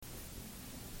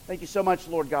Thank you so much,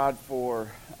 Lord God,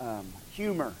 for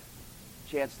humor,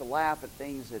 chance to laugh at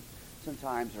things that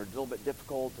sometimes are a little bit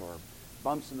difficult or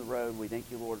bumps in the road. We thank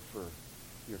you, Lord, for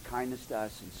your kindness to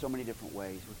us in so many different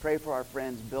ways. We pray for our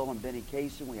friends Bill and Benny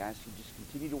Casey. We ask you just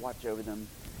continue to watch over them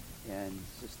and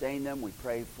sustain them. We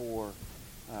pray for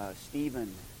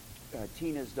Stephen,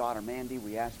 Tina's daughter, Mandy.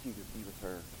 We ask you to be with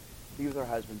her, be with her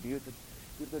husband, be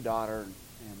with their daughter,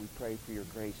 and we pray for your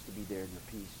grace to be there and your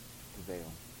peace to prevail.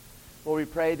 Lord, we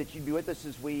pray that you'd be with us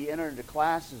as we enter into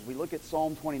class, as we look at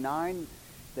Psalm 29,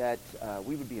 that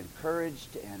we would be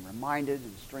encouraged and reminded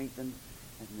and strengthened.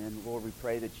 And then, Lord, we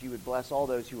pray that you would bless all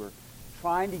those who are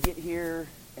trying to get here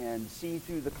and see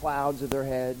through the clouds of their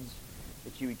heads,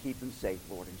 that you would keep them safe,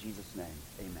 Lord. In Jesus' name,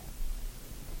 amen.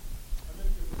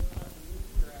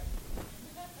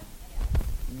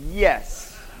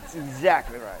 Yes, that's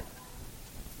exactly right,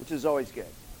 which is always good.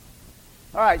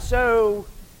 All right, so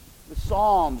the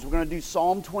Psalms. We're going to do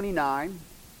Psalm 29.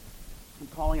 I'm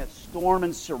calling it Storm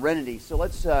and Serenity. So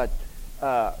let's,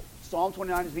 Psalm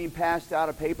 29 is being passed out.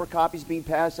 A paper copy is being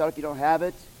passed out if you don't have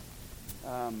it.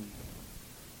 So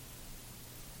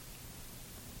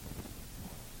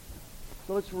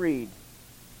let's read.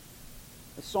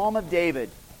 A Psalm of David.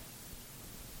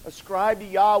 Ascribe to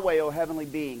Yahweh, O heavenly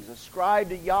beings. Ascribe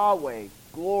to Yahweh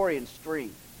glory and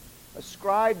strength.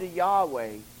 Ascribe to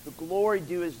Yahweh the glory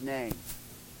due his name.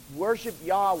 Worship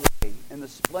Yahweh in the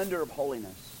splendor of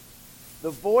holiness. The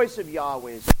voice of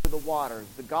Yahweh is over the waters.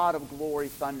 The God of glory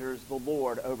thunders, the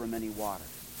Lord over many waters.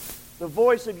 The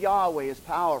voice of Yahweh is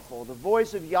powerful. The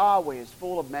voice of Yahweh is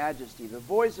full of majesty. The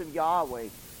voice of Yahweh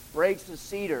breaks the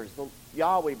cedars.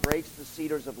 Yahweh breaks the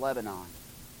cedars of Lebanon.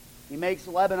 He makes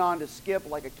Lebanon to skip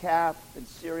like a calf and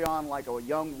Sirion like a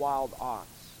young wild ox.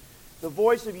 The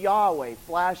voice of Yahweh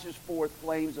flashes forth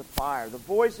flames of fire. The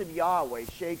voice of Yahweh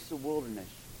shakes the wilderness.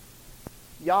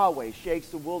 Yahweh shakes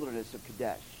the wilderness of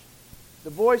Kadesh. The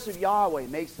voice of Yahweh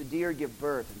makes the deer give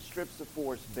birth and strips the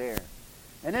forest bare.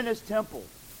 And in his temple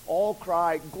all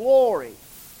cry, glory!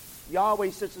 Yahweh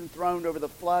sits enthroned over the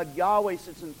flood. Yahweh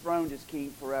sits enthroned as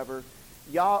king forever.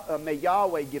 May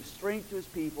Yahweh give strength to his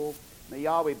people. May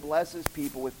Yahweh bless his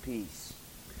people with peace.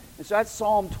 And so that's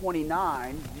Psalm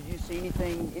 29. Did you see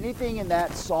anything in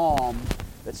that psalm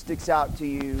that sticks out to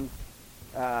you?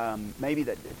 Maybe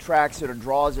that tracks it or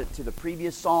draws it to the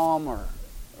previous psalm,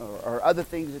 or other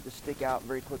things that just stick out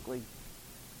very quickly?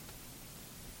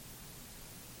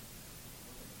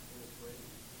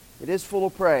 It is full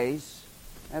of praise.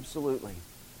 Absolutely.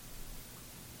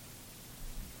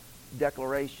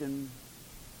 Declaration.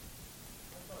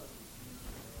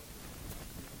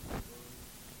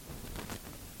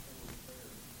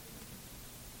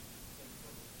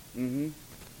 Mm-hmm.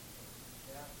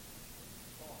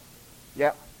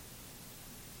 Yeah.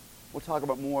 We'll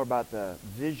talk more about the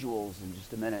visuals in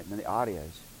just a minute and the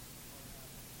audios.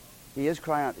 He is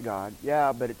crying out to God.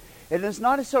 Yeah, but it is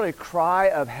not necessarily a cry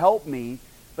of help me,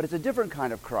 but it's a different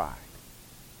kind of cry.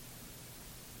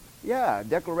 Yeah,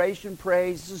 declaration,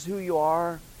 praise, this is who you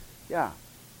are. Yeah.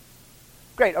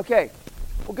 Great, okay.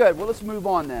 Well, good. Well, let's move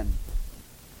on then.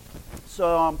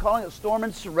 So I'm calling it Storm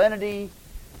and Serenity.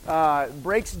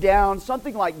 Breaks down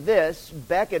something like this: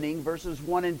 beckoning, verses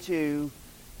 1 and 2,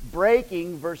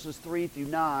 breaking, verses 3 through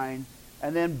 9,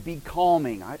 and then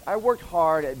becalming. I worked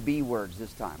hard at B words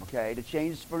this time, okay, to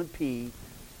change from P.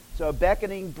 So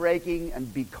beckoning, breaking,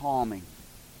 and becalming.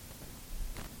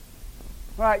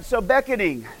 All right, so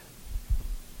beckoning.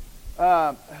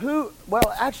 Well,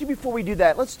 actually, before we do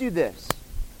that, let's do this.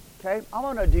 Okay, I'm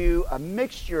going to do a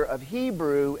mixture of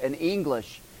Hebrew and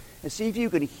English and see if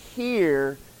you can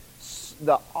hear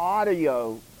the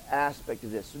audio aspect of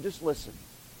this. So just listen.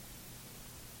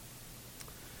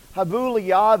 Havu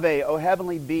Yahweh, O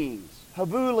heavenly beings.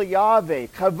 Havu Yahweh,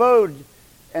 kavod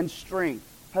and strength.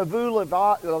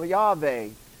 Havu Yahweh,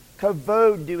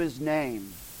 kavod to his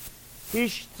name.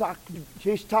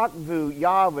 Hishtakvu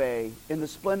Yahweh in the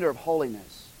splendor of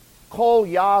holiness. Kol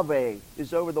Yahweh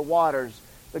is over the waters.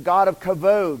 The God of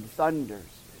kavod thunders.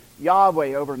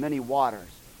 Yahweh over many waters.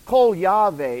 Kol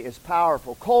Yahweh is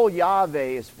powerful. Kol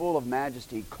Yahweh is full of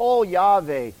majesty. Kol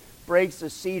Yahweh breaks the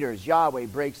cedars. Yahweh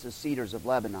breaks the cedars of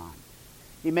Lebanon.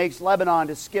 He makes Lebanon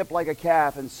to skip like a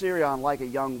calf and Sirion like a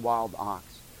young wild ox.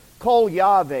 Kol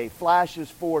Yahweh flashes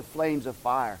forth flames of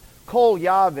fire. Kol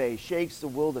Yahweh shakes the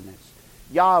wilderness.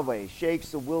 Yahweh shakes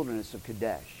the wilderness of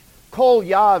Kadesh. Kol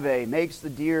Yahweh makes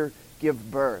the deer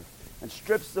give birth and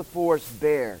strips the forest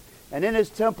bare. And in his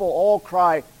temple all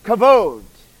cry, kavod!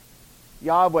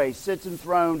 Yahweh sits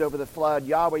enthroned over the flood.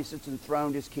 Yahweh sits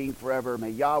enthroned as king forever. May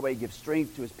Yahweh give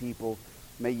strength to his people.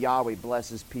 May Yahweh bless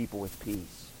his people with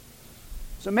peace.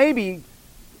 So maybe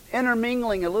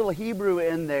intermingling a little Hebrew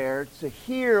in there to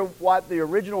hear what the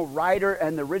original writer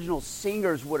and the original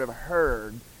singers would have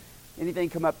heard. Anything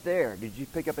come up there? Did you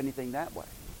pick up anything that way?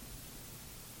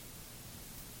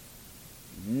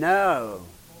 No.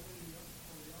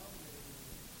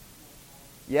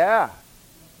 Yeah.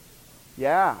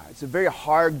 Yeah. It's a very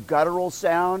hard guttural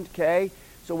sound, okay?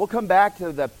 So we'll come back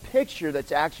to the picture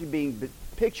that's actually being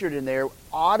pictured in there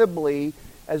audibly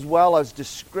as well as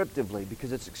descriptively,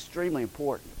 because it's extremely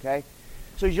important, okay?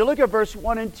 So as you look at verse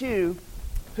 1 and 2,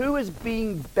 who is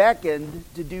being beckoned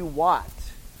to do what?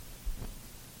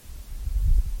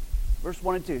 Verse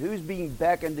 1 and 2, who's being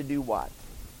beckoned to do what?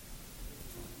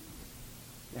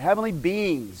 The heavenly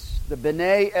beings, the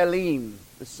B'nai Elohim,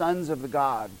 the sons of the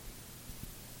God.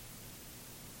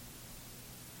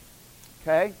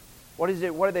 Okay? What is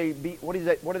it? What are they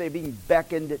being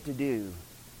beckoned to do?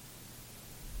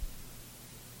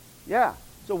 Yeah.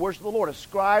 So worship the Lord.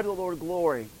 Ascribe to the Lord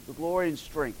glory and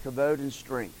strength, kavod and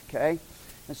strength. Okay?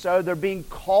 And so they're being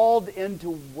called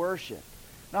into worship.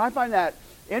 Now I find that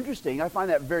interesting. I find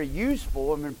that very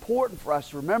useful and important for us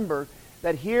to remember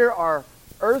that here are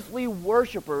earthly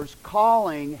worshipers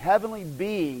calling heavenly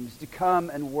beings to come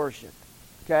and worship.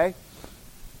 Okay?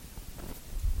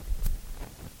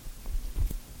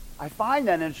 I find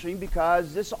that interesting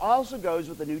because this also goes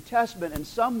with the New Testament in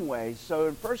some ways. So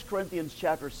in 1 Corinthians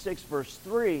chapter 6, verse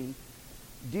 3,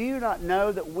 do you not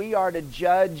know that we are to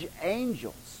judge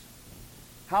angels?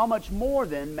 How much more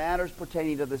then matters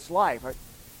pertaining to this life? Right?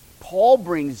 Paul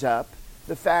brings up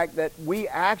the fact that we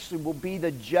actually will be the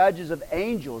judges of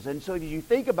angels. And so if you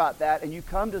think about that and you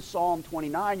come to Psalm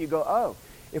 29, you go, oh,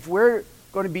 if we're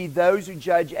going to be those who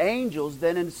judge angels,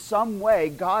 then in some way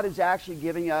God is actually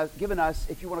given us,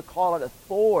 if you want to call it,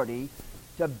 authority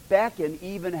to beckon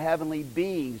even heavenly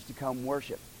beings to come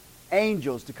worship,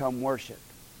 angels to come worship.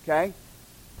 Okay?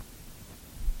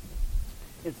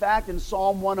 In fact, in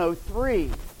Psalm 103,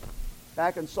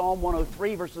 back in Psalm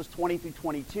 103, verses 20 through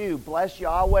 22, bless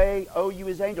Yahweh, O you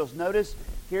his angels. Notice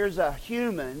here's a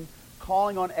human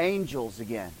calling on angels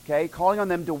again, okay? Calling on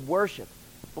them to worship.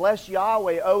 Bless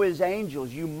Yahweh, O his angels,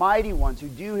 you mighty ones who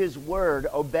do his word,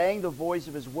 obeying the voice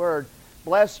of his word.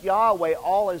 Bless Yahweh,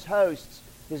 all his hosts,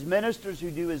 his ministers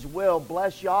who do his will.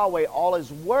 Bless Yahweh, all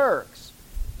his works.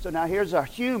 So now here's a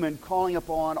human calling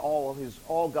upon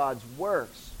all God's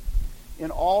works.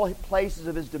 In all places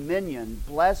of his dominion,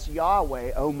 bless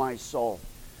Yahweh, O my soul.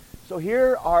 So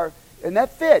here are, and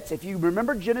that fits. If you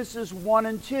remember Genesis 1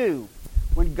 and 2,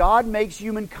 when God makes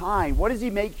humankind, what does he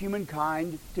make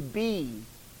humankind to be?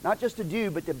 Not just to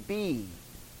do, but to be.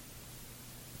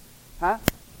 Huh?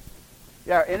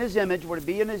 Yeah, in his image, we're to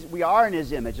be in his, we are in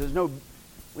his image.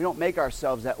 We don't make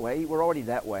ourselves that way. We're already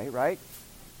that way, right?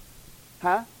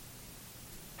 Huh?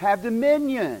 Have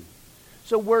dominion.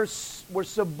 So we're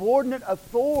subordinate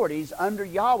authorities under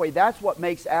Yahweh. That's what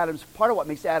makes part of what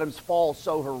makes Adam's fall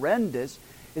so horrendous,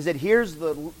 is that here's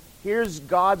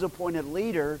God's appointed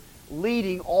leader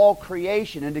leading all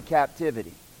creation into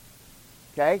captivity.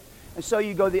 Okay? And so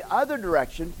you go the other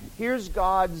direction. Here's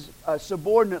God's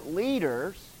subordinate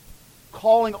leaders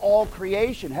calling all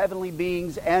creation, heavenly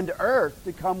beings and earth,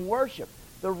 to come worship.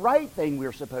 The right thing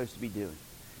we're supposed to be doing.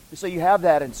 And so you have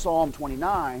that in Psalm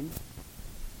 29.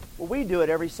 Well, we do it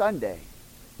every Sunday.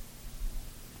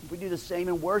 We do the same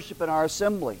in worship in our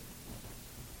assembly.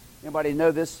 Anybody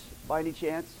know this by any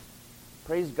chance?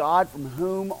 Praise God, from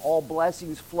whom all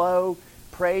blessings flow.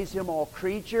 Praise him, all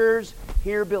creatures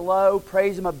here below.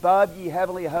 Praise him above, ye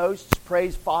heavenly hosts.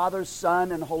 Praise Father,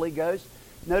 Son, and Holy Ghost.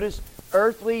 Notice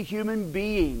earthly human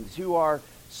beings who are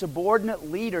subordinate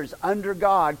leaders under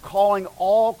God, calling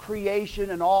all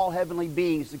creation and all heavenly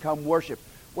beings to come worship.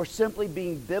 We're simply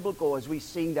being biblical as we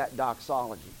sing that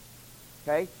doxology.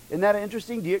 Okay? Isn't that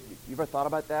interesting? You ever thought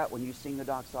about that when you sing the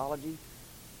doxology?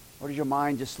 Or does your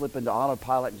mind just slip into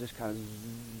autopilot and just kind of...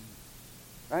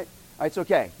 Right? It's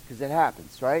okay, because it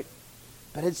happens, right?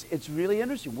 But it's really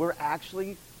interesting. We're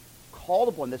actually called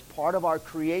upon, this part of our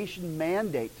creation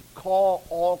mandate, to call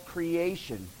all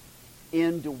creation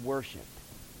into worship.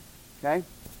 Okay?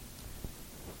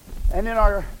 And in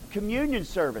our communion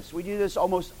service, we do this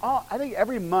almost, I think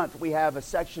every month we have a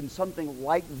section, something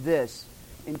like this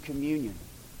in communion.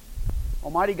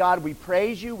 Almighty God, we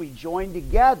praise you. We join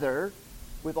together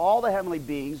with all the heavenly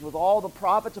beings, with all the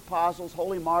prophets, apostles,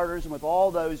 holy martyrs, and with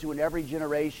all those who in every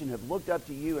generation have looked up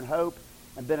to you in hope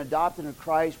and been adopted in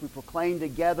Christ. We proclaim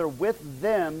together with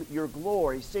them your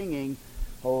glory, singing,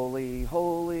 Holy,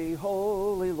 holy,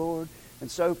 holy Lord, and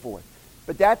so forth.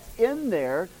 But that's in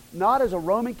there not as a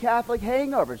Roman Catholic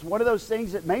hangover. It's one of those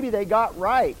things that maybe they got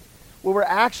right, where we're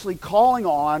actually calling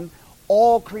on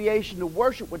all creation to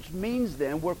worship, which means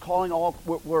then we're part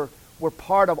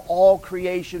of all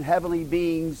creation, heavenly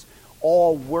beings,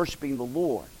 all worshiping the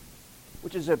Lord,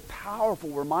 which is a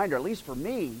powerful reminder, at least for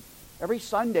me. Every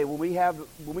Sunday when we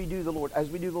do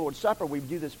the Lord's Supper, we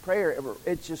do this prayer.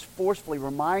 It just forcefully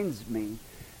reminds me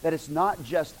that it's not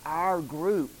just our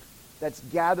group that's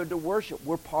gathered to worship.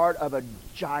 We're part of a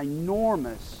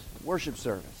ginormous worship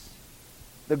service,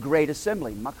 the Great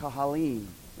Assembly, Makahalim,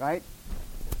 right?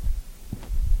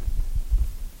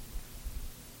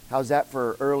 How's that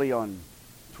for early on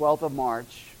 12th of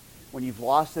March when you've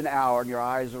lost an hour and your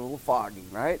eyes are a little foggy,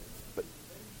 right? But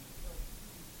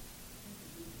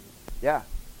yeah,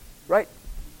 right.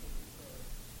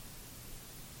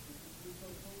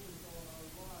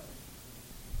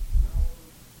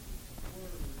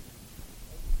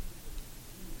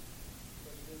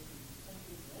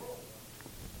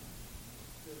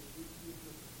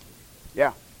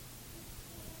 Yeah.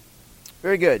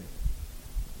 Very good.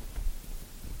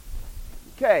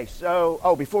 Okay,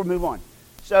 so, before we move on.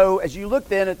 So, as you look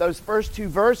then at those first two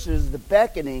verses, the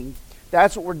beckoning,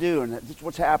 that's what we're doing. That's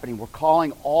what's happening. We're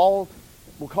calling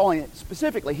it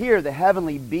specifically here the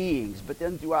heavenly beings, but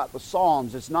then throughout the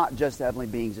Psalms, it's not just the heavenly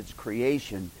beings, it's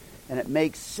creation. And it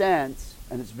makes sense,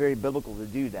 and it's very biblical to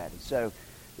do that. And so,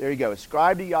 there you go.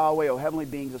 Ascribe to Yahweh, O heavenly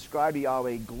beings, ascribe to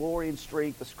Yahweh glory and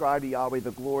strength, ascribe to Yahweh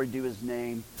the glory due his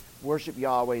name, worship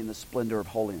Yahweh in the splendor of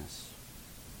holiness.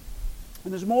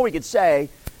 And there's more we could say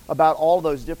about all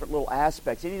those different little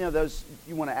aspects. Any of those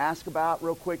you want to ask about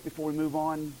real quick before we move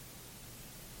on?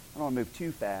 I don't want to move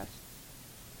too fast.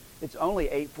 It's only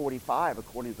 8:45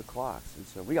 according to the clocks, and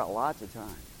so we got lots of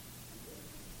time.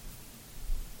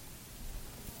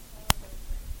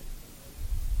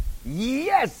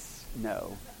 Yes!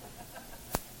 No.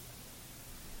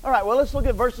 All right, well, let's look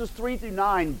at verses 3 through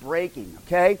 9, breaking,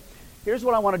 okay? Here's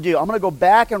what I want to do. I'm going to go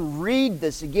back and read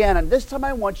this again, and this time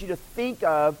I want you to think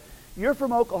of, you're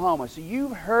from Oklahoma, so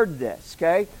you've heard this,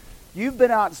 okay? You've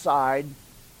been outside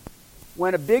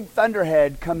when a big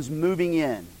thunderhead comes moving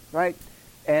in, right?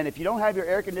 And if you don't have your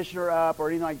air conditioner up or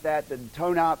anything like that to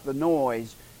tone out the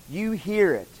noise, you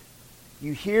hear it.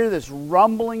 You hear this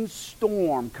rumbling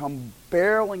storm come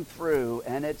barreling through,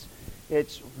 and it's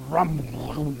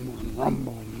rumble,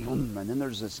 rumble, rumble, and then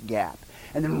there's this gap.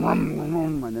 And then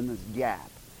rumble, and then this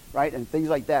gap, right? And things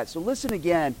like that. So listen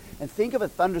again and think of a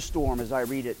thunderstorm as I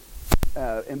read it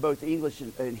in both English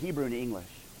and Hebrew and English.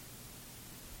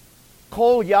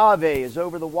 Kol Yahweh is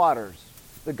over the waters.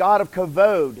 The God of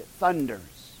Kavod thunders.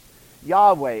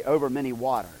 Yahweh over many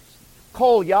waters.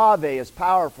 Kol Yahweh is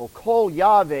powerful. Kol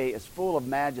Yahweh is full of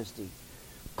majesty.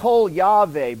 Kol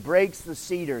Yahweh breaks the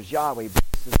cedars. Yahweh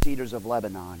breaks the cedars of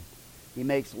Lebanon. He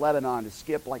makes Lebanon to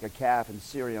skip like a calf and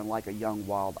Syrian like a young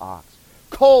wild ox.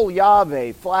 Kol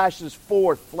Yahweh flashes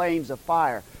forth flames of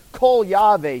fire. Kol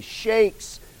Yahweh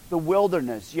shakes the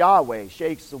wilderness. Yahweh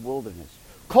shakes the wilderness.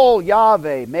 Kol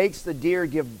Yahweh makes the deer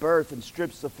give birth and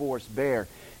strips the forest bare.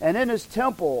 And in his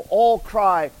temple all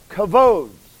cry, Kavod.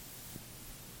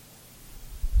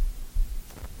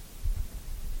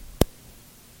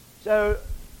 So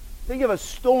think of a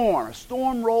storm. A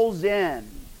storm rolls in.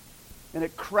 And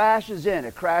it crashes in.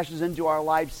 It crashes into our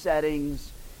life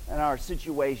settings and our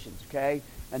situations, okay?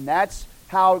 And that's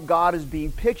how God is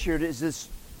being pictured, as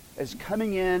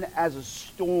coming in as a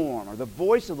storm, or the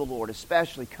voice of the Lord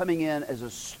especially coming in as a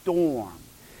storm.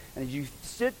 And as you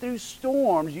sit through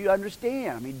storms, you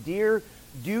understand. I mean, deer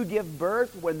do give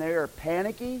birth when they are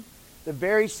panicky. The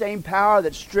very same power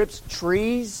that strips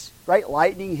trees, right?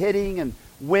 Lightning hitting and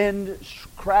wind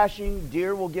crashing,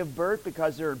 deer will give birth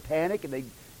because they're in panic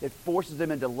and it forces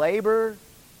them into labor,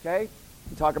 okay?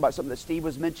 We talk about something that Steve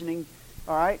was mentioning,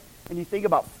 all right? And you think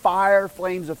about fire,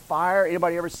 flames of fire.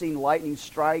 Anybody ever seen lightning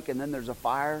strike and then there's a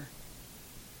fire?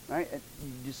 Right? And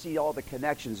you just see all the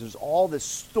connections. There's all this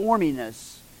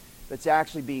storminess that's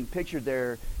actually being pictured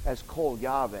there as Kol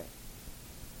Yahweh.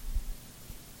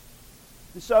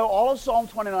 And so all of Psalm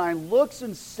 29 looks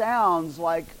and sounds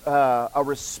like a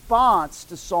response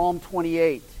to Psalm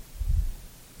 28.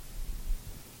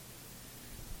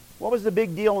 What was the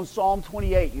big deal in Psalm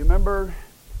 28? You remember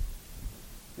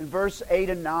in verse 8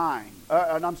 and 9.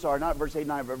 I'm sorry, not verse 8 and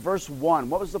 9, but verse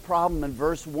 1. What was the problem in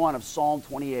verse 1 of Psalm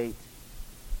 28?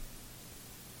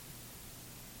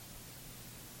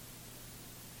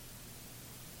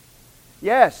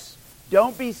 Yes,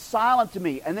 don't be silent to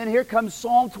me. And then here comes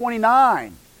Psalm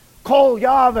 29. Kol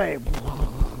Yahweh.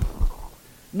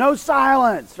 No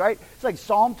silence, right? It's like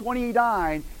Psalm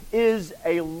 29 is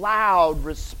a loud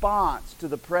response to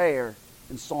the prayer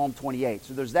in Psalm 28.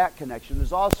 So there's that connection.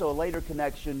 There's also a later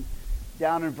connection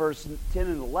down in verse 10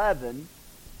 and 11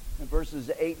 in verses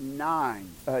 8 and 9,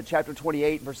 chapter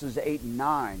 28, verses 8 and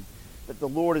 9, that the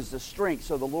Lord is the strength.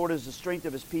 So the Lord is the strength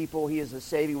of his people. He is the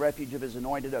saving refuge of his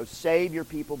anointed. Oh, save your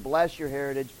people, bless your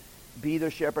heritage, be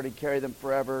their shepherd and carry them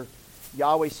forever.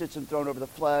 Yahweh sits enthroned over the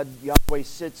flood. Yahweh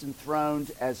sits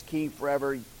enthroned as king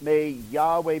forever. May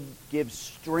Yahweh give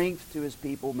strength to his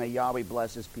people. May Yahweh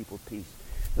bless his people with peace.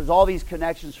 There's all these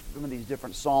connections from these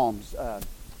different psalms,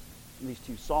 from these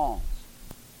two psalms.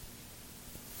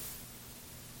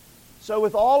 So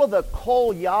with all of the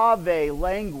Kol Yahweh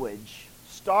language,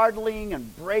 startling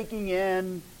and breaking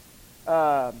in,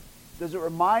 does it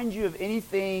remind you of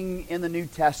anything in the New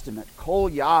Testament? Kol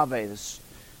Yahweh,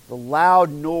 the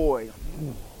loud noise,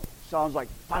 sounds like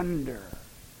thunder.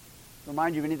 Does it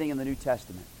remind you of anything in the New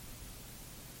Testament?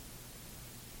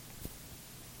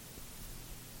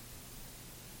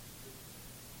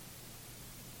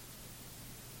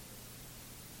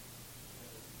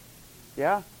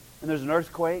 Yeah? And there's an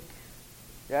earthquake?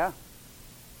 Yeah?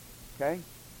 Okay.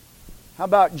 How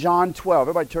about John 12?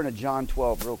 Everybody turn to John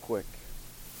 12 real quick.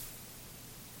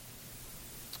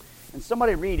 And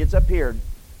somebody read, it's up here,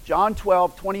 John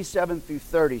 12, 27 through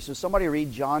 30. So somebody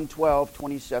read John 12,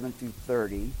 27 through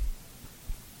 30.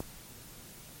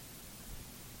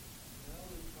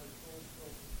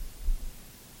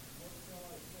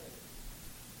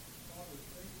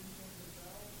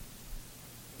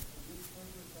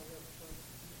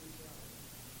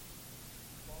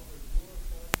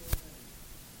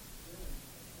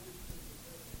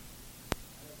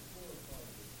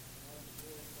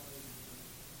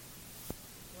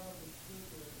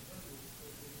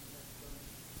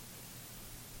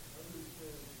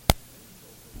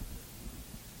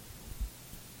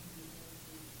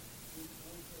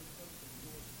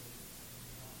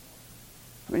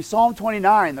 I mean, Psalm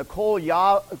 29, the Kol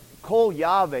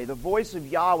Yahweh, the voice of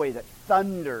Yahweh that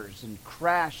thunders and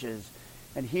crashes.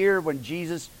 And here, when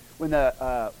Philip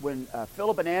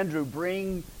and Andrew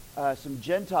bring some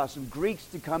Gentiles, some Greeks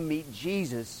to come meet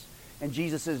Jesus, and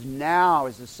Jesus says, "Now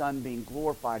is the Son being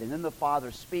glorified," and then the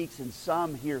Father speaks, and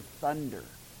some hear thunder.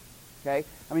 Okay,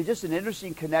 I mean, just an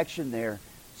interesting connection there.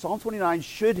 Psalm 29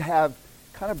 should have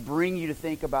kind of bring you to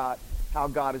think about how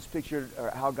God is pictured, or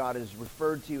how God is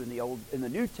referred to in the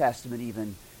New Testament,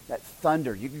 even that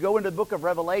thunder. You can go into the book of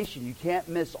Revelation. You can't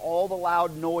miss all the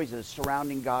loud noises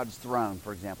surrounding God's throne,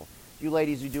 for example. You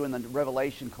ladies who do in the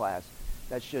Revelation class,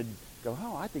 that should go,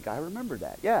 "Oh, I think I remember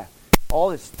that." Yeah, all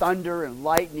this thunder and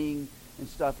lightning and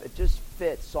stuff, it just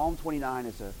fits. Psalm 29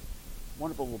 is a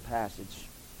wonderful little passage.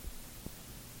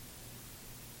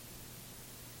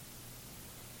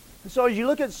 So as you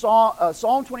look at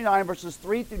Psalm 29, verses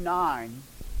 3 through 9,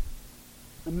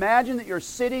 imagine that you're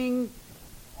sitting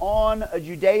on a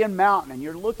Judean mountain and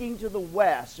you're looking to the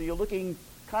west. So you're looking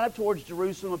kind of towards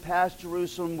Jerusalem, and past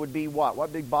Jerusalem would be what?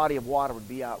 What big body of water would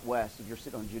be out west if you're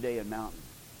sitting on a Judean mountain?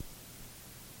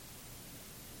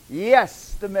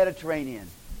 Yes, the Mediterranean.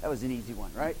 That was an easy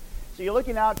one, right? So you're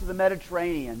looking out to the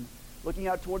Mediterranean, looking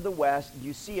out toward the west,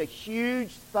 you see a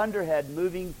huge thunderhead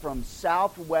moving from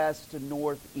southwest to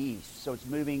northeast. So it's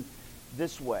moving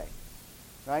this way,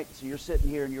 right? So you're sitting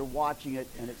here and you're watching it,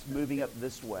 and it's moving up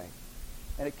this way.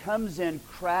 And it comes in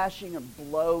crashing and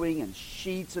blowing and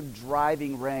sheets of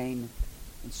driving rain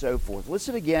and so forth.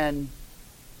 Listen again.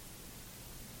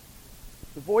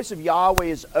 The voice of Yahweh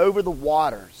is over the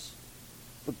waters.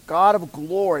 The God of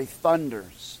glory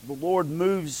thunders. The Lord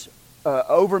moves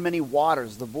over many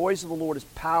waters. The voice of the Lord is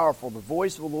powerful. The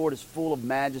voice of the Lord is full of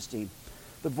majesty.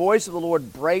 The voice of the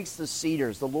Lord breaks the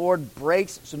cedars. The Lord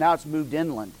breaks, so now it's moved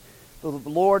inland. The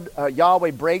Lord, Yahweh,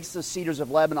 breaks the cedars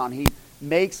of Lebanon. He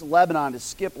makes Lebanon to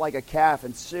skip like a calf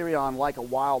and Sirion like a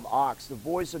wild ox. The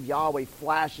voice of Yahweh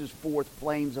flashes forth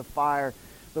flames of fire.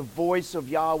 The voice of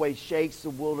Yahweh shakes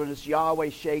the wilderness. Yahweh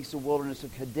shakes the wilderness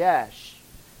of Kadesh.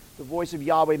 The voice of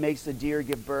Yahweh makes the deer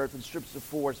give birth and strips the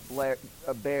forest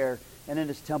bare. And in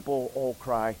his temple all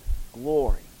cry,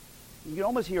 glory. You can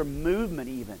almost hear movement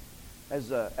even as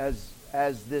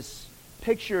this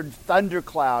pictured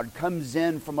thundercloud comes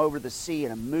in from over the sea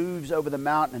and it moves over the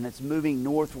mountain, and it's moving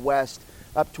northwest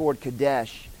up toward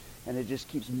Kadesh, and it just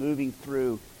keeps moving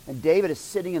through. And David is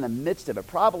sitting in the midst of it.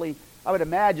 Probably, I would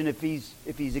imagine, if he's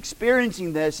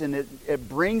experiencing this and it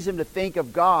brings him to think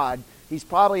of God, he's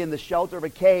probably in the shelter of a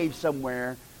cave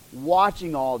somewhere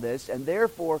watching all this, and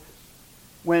therefore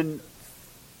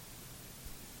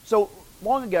So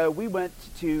long ago, we went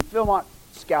to Philmont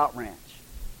Scout Ranch.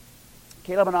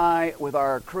 Caleb and I, with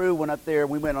our crew, went up there.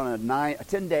 We went on a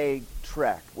 10-day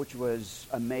trek, which was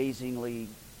amazingly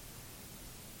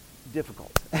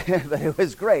difficult. But it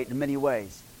was great in many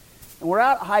ways. And we're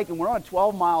out hiking. We're on a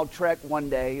 12-mile trek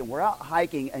one day, and we're out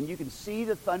hiking, and you can see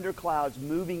the thunder clouds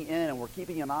moving in, and we're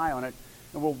keeping an eye on it,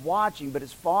 and we're watching, but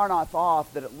it's far enough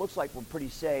off that it looks like we're pretty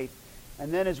safe.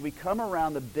 And then as we come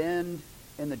around the bend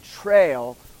in the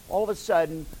trail, all of a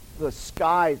sudden, the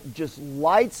sky just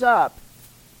lights up,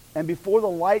 and before the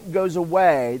light goes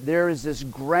away, there is this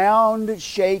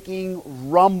ground-shaking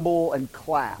rumble and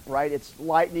clap, right? It's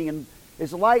lightning,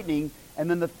 and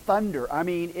then the thunder. I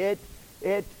mean,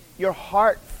 your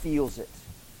heart feels it,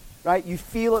 right? You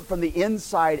feel it from the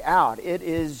inside out. It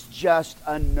is just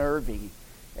unnerving.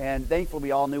 And thankfully,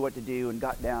 we all knew what to do and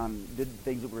got down, did the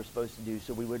things that we were supposed to do,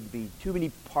 so we wouldn't be too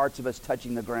many parts of us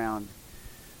touching the ground.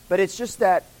 But it's just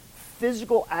that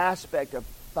physical aspect of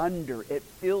thunder. It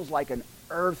feels like an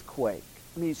earthquake.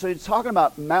 I mean, so it's talking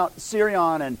about Mount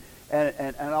Sirion and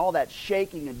all that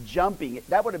shaking and jumping.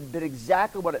 That would have been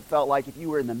exactly what it felt like if you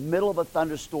were in the middle of a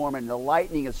thunderstorm and the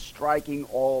lightning is striking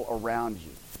all around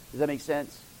you. Does that make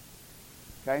sense?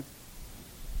 Okay?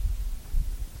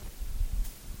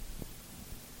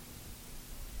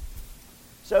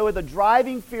 So with a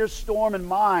driving fierce storm in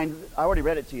mind, I already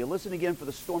read it to you. Listen again for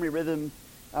the stormy rhythm.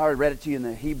 I already read it to you in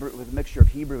the Hebrew with a mixture of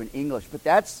Hebrew and English. But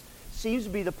that seems to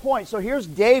be the point. So here's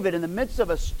David in the midst of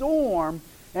a storm,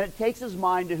 and it takes his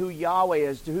mind to who Yahweh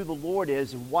is, to who the Lord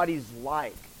is, and what he's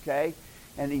like. Okay?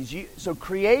 And so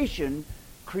creation,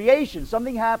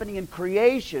 something happening in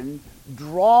creation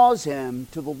draws him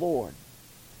to the Lord.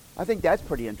 I think that's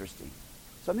pretty interesting.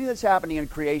 Something that's happening in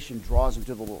creation draws him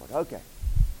to the Lord. Okay.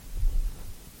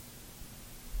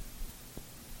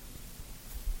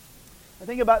 I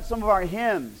think about some of our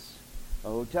hymns.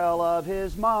 Oh, tell of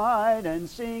his might and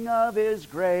sing of his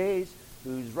grace,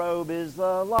 whose robe is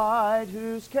the light,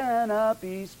 whose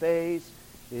canopy space.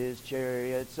 His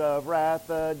chariots of wrath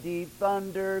the deep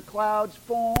thunder clouds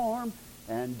form,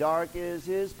 and dark is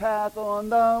his path on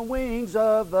the wings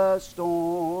of the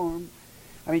storm.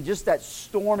 I mean, just that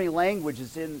stormy language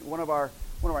is in one of our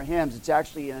hymns. It's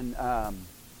actually in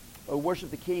O Worship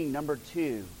the King, number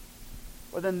 2.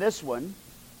 Or then this one,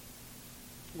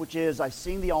 which is, I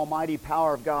sing the almighty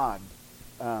power of God.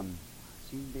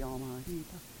 Sing the almighty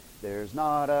power. There's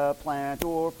not a plant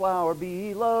or flower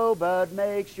below, but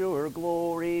makes your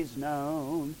glories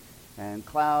known. And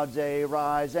clouds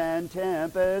arise and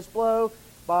tempests blow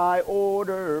by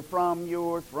order from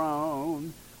your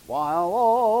throne. While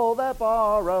all that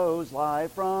borrows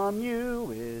life from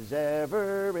you is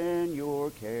ever in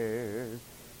your care.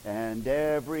 And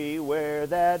everywhere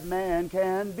that man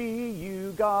can be,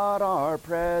 you, God, are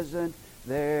present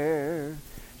there.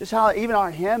 Just how even our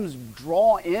hymns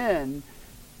draw in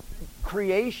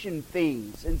creation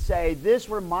themes and say, this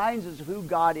reminds us of who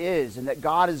God is and that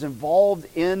God is involved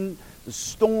in the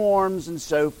storms and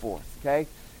so forth. Okay?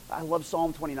 I love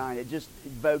Psalm 29. It just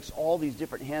evokes all these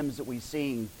different hymns that we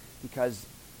sing because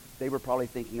they were probably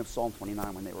thinking of Psalm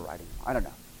 29 when they were writing them. I don't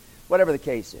know. Whatever the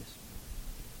case is.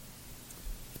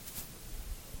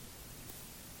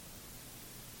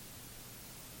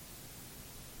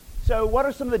 So what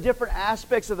are some of the different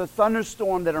aspects of the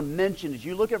thunderstorm that are mentioned as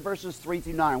you look at verses 3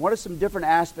 through 9? What are some different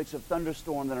aspects of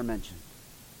thunderstorm that are mentioned?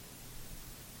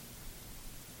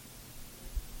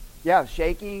 Yeah,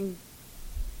 shaking,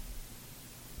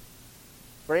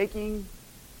 breaking,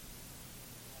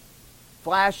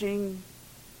 flashing.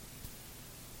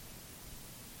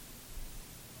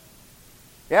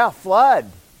 Yeah, flood.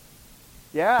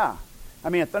 Yeah. I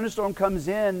mean, a thunderstorm comes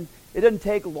in. It doesn't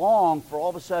take long for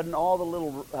all of a sudden all the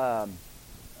little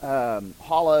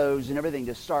hollows and everything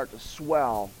to start to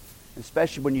swell,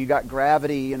 especially when you got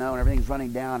gravity, and everything's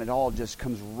running down. It all just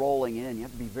comes rolling in. You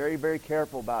have to be very, very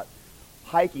careful about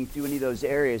hiking through any of those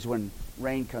areas when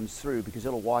rain comes through because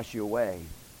it'll wash you away.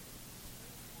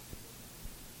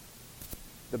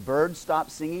 The birds stop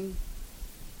singing.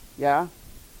 Yeah.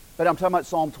 But I'm talking about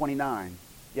Psalm 29.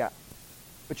 Yeah.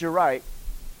 But you're right.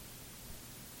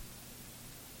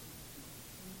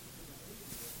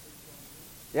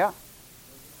 Yeah.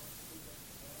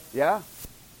 Yeah.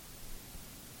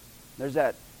 There's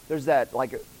that,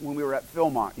 like when we were at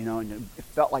Philmont, and it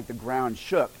felt like the ground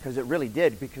shook because it really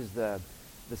did, because the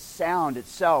sound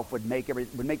itself would make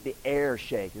the air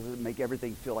shake. It would make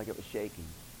everything feel like it was shaking.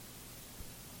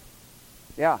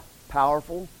 Yeah,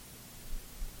 powerful.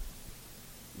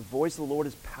 The voice of the Lord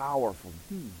is powerful.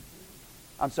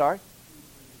 I'm sorry?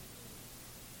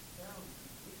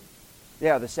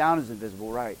 Yeah, the sound is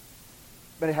invisible, right.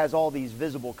 But it has all these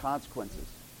visible consequences.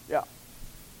 Yeah.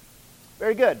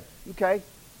 Very good. Okay.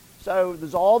 So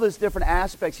there's all these different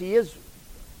aspects. He is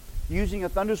using a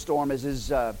thunderstorm as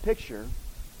his picture.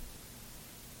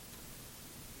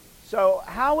 So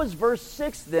how is verse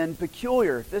 6 then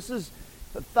peculiar? If this is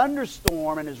the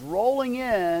thunderstorm and is rolling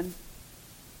in,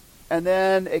 and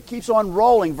then it keeps on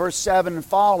rolling, verse 7 and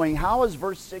following. How is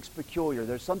verse 6 peculiar?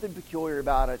 There's something peculiar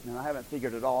about it, and I haven't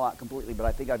figured it all out completely, but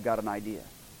I think I've got an idea.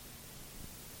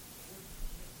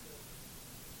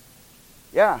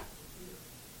 Yeah.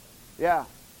 Yeah.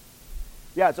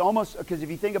 Yeah, it's almost, because if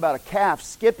you think about a calf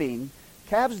skipping,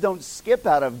 calves don't skip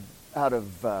out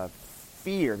of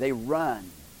fear. They run,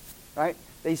 right?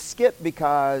 They skip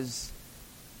because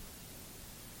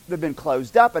they've been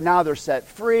closed up and now they're set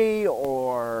free,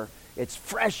 or it's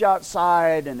fresh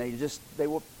outside and they just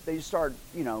start,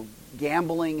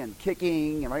 gambling and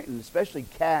kicking, right? And especially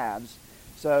calves.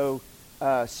 So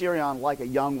Sirion like a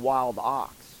young wild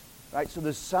ox, right? So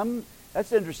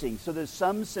that's interesting. So there's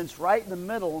some sense right in the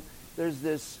middle, there's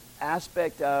this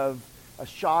aspect of a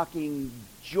shocking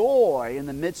joy in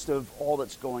the midst of all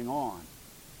that's going on.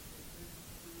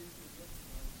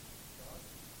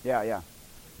 Yeah.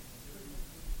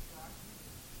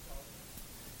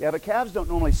 Yeah, but calves don't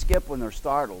normally skip when they're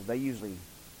startled. They usually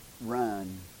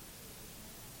run.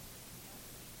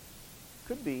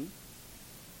 Could be.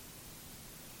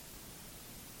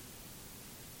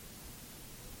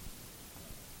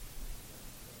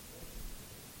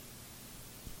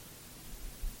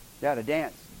 Yeah, to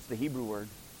dance. It's the Hebrew word.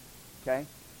 Okay?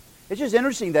 It's just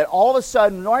interesting that all of a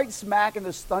sudden, right smack in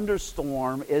this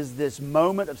thunderstorm is this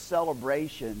moment of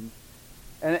celebration.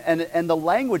 And the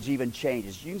language even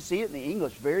changes. You can see it in the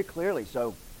English very clearly.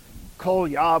 So, Kol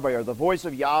Yahweh, or the voice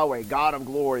of Yahweh, God of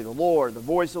glory, the Lord, the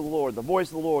voice of the Lord, the voice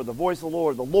of the Lord, the voice of the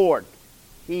Lord, the Lord.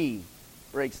 He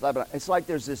breaks Lebanon. It's like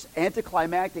there's this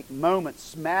anticlimactic moment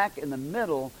smack in the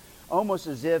middle, almost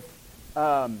as if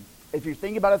you're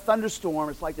thinking about a thunderstorm,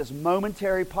 it's like this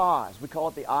momentary pause. We call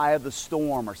it the eye of the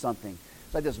storm or something.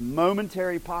 It's like this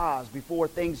momentary pause before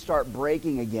things start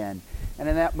breaking again. And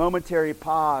in that momentary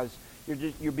pause,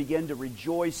 you begin to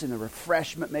rejoice in the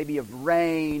refreshment maybe of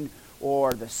rain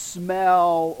or the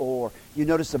smell, or you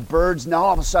notice the birds now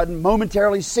all of a sudden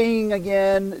momentarily singing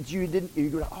again. You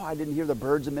go, oh, I didn't hear the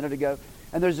birds a minute ago.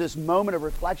 And there's this moment of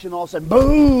reflection, all of a sudden,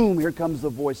 boom, here comes the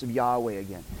voice of Yahweh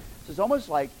again. So it's almost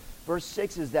like verse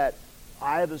 6 is that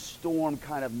eye of the storm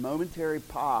kind of momentary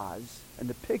pause, and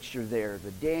the picture there,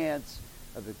 the dance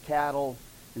of the cattle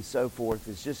and so forth,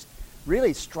 is just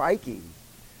really striking.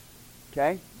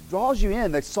 Okay? Draws you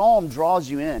in. The psalm draws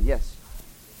you in. Yes?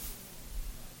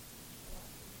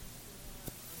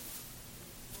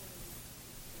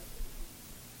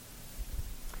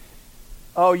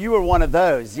 Oh, you were one of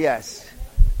those. Yes.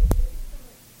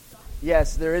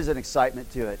 Yes, there is an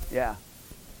excitement to it. Yeah.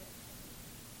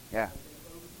 Yeah.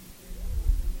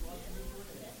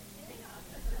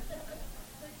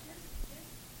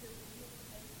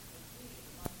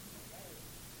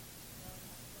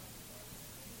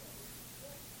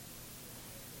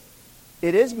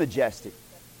 It is majestic.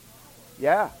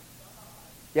 Yeah.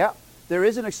 Yeah. There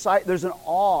is there's an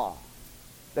awe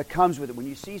that comes with it. When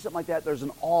you see something like that, there's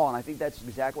an awe, and I think that's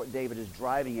exactly what David is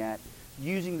driving at,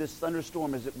 using this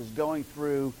thunderstorm as it was going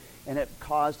through, and it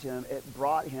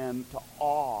brought him to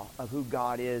awe of who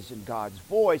God is and God's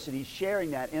voice, and he's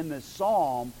sharing that in this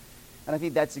psalm, and I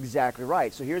think that's exactly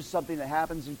right. So here's something that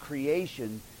happens in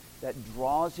creation that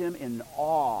draws him in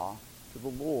awe to the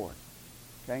Lord.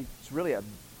 Okay? It's really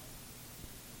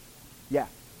yeah.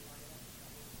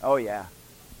 Oh, yeah.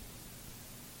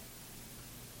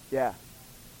 Yeah.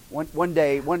 One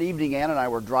evening, Ann and I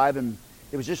were driving.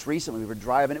 It was just recently we were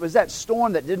driving. It was that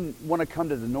storm that didn't want to come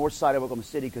to the north side of Oklahoma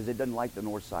City because it doesn't like the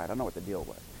north side. I don't know what the deal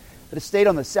was. But it stayed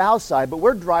on the south side. But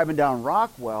we're driving down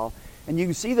Rockwell, and you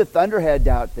can see the thunderhead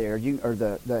out there, or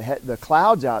the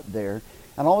clouds out there.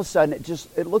 And all of a sudden,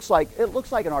 it looks like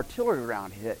an artillery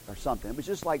round hit or something. It was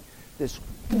just like this,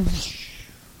 whoosh,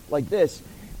 like this.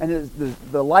 And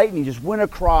the lightning just went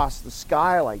across the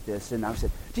sky like this. And I said,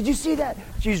 did you see that?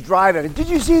 She's driving. Did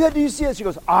you see that? Did you see that? She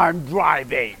goes, I'm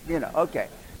driving. Okay,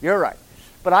 you're right.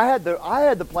 But I had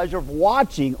the pleasure of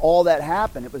watching all that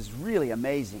happen. It was really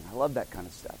amazing. I love that kind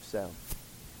of stuff. So,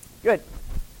 good.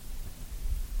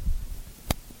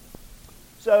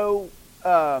 So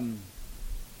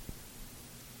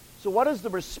what is the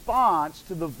response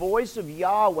to the voice of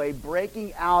Yahweh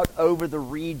breaking out over the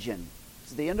region?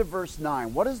 It's the end of verse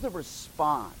 9. What is the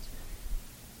response?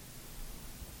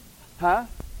 Huh?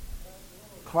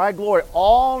 Cry glory.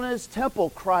 All in his temple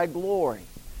cry glory.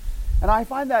 And I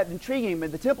find that intriguing.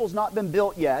 The temple's not been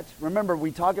built yet. Remember,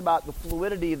 we talk about the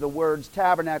fluidity of the words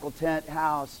tabernacle, tent,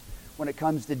 house when it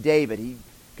comes to David.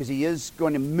 Because he is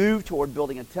going to move toward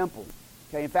building a temple.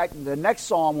 Okay. In fact, the next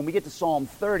psalm, when we get to Psalm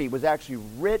 30, was actually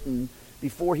written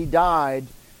before he died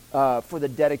for the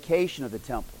dedication of the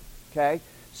temple. Okay.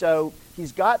 So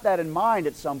he's got that in mind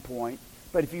at some point.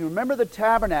 But if you remember the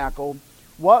tabernacle,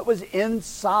 what was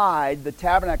inside the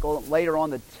tabernacle, later on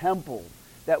the temple,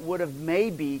 that would have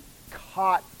maybe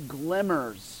caught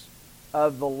glimmers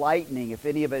of the lightning if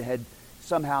any of it had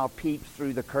somehow peeped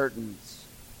through the curtains?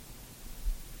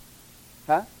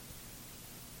 Huh?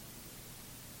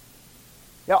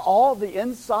 Yeah, all the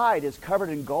inside is covered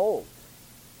in gold.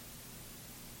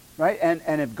 Right?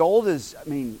 And if gold is,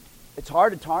 it's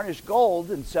hard to tarnish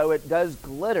gold, and so it does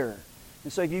glitter.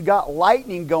 And so if you've got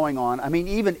lightning going on,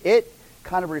 even it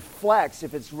kind of reflects,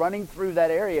 if it's running through that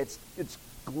area, it's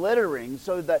glittering.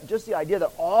 So that just the idea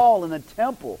that all in the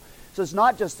temple, so it's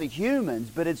not just the humans,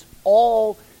 but it's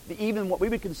all, even what we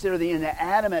would consider the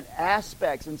inanimate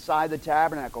aspects inside the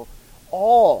tabernacle.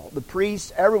 All, the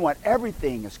priests, everyone,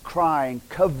 everything is crying,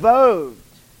 kavod,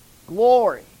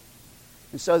 glory.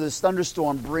 And so this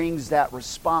thunderstorm brings that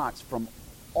response from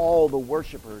all the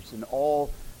worshipers and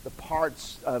all the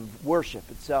parts of worship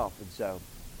itself. And so,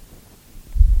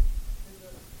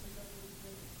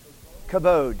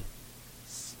 kavod,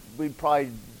 we'd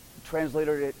probably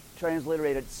transliterate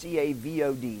it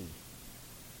C-A-V-O-D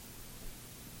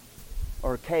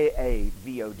or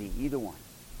K-A-V-O-D, either one.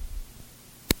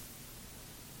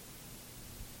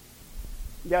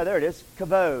 Yeah, there it is,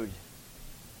 kavod.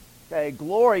 Okay,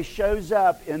 glory shows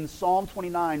up in Psalm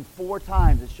 29 4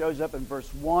 times. It shows up in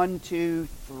verse 1, 2,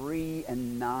 3,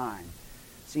 and 9.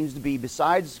 Seems to be,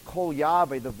 besides Kol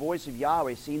Yahweh, the voice of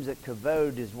Yahweh, seems that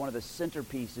kavod is one of the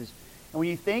centerpieces. And when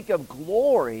you think of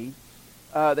glory,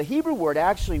 the Hebrew word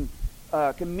actually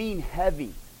can mean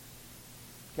heavy.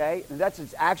 Okay? And that's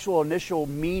its actual initial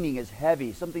meaning, is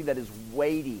heavy, something that is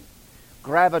weighty.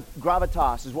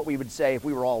 Gravitas is what we would say if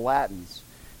we were all Latins.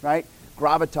 Right?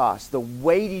 Gravitas, the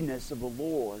weightiness of the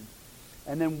Lord.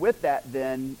 And then with that,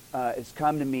 then, it's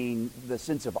come to mean the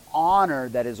sense of honor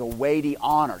that is a weighty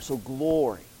honor. So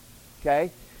glory.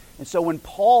 Okay? And so when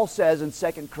Paul says in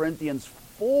 2 Corinthians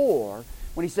 4,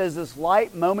 when he says this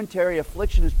light momentary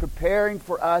affliction is preparing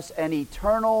for us an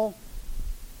eternal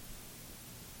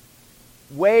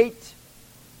weight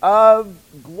of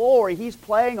glory, he's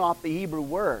playing off the Hebrew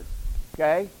word.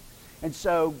 Okay? And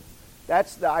so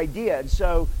that's the idea. And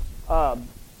so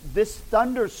this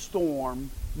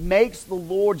thunderstorm makes the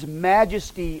Lord's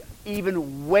majesty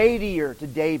even weightier to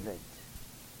David.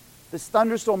 This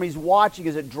thunderstorm he's watching,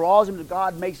 as it draws him to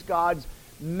God, makes God's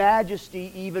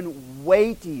majesty even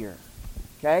weightier.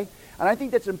 Okay? And I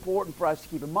think that's important for us to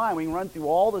keep in mind. We can run through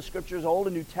all the scriptures, Old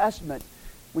and New Testament.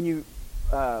 When you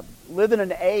live in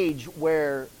an age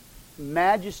where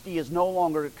majesty is no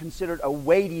longer considered a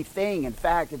weighty thing. In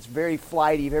fact, it's very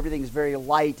flighty. Everything is very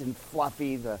light and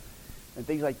fluffy, and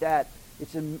things like that.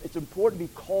 It's important to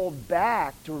be called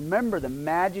back to remember the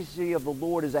majesty of the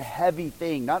Lord is a heavy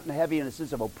thing. Not heavy in the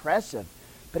sense of oppressive,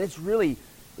 but it's weighty.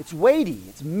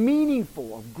 It's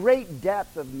meaningful, of great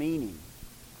depth of meaning.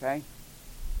 Okay?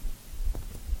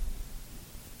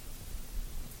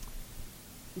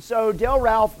 And so Dale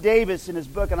Ralph Davis, in his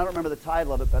book, and I don't remember the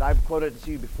title of it, but I've quoted it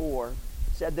to you before,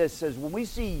 said this, says, when we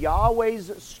see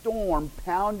Yahweh's storm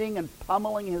pounding and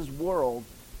pummeling his world,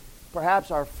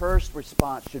 perhaps our first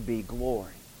response should be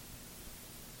glory.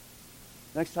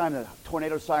 Next time the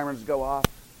tornado sirens go off,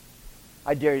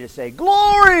 I dare you to say,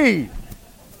 glory!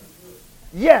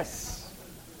 Yes!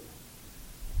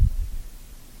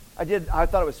 I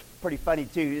thought it was pretty funny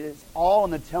too. It's all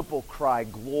in the temple cry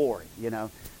glory,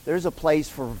 There's a place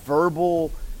for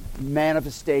verbal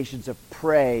manifestations of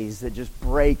praise that just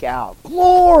break out.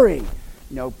 Glory!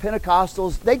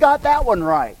 Pentecostals, they got that one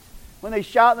right. When they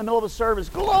shout in the middle of a service,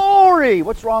 glory!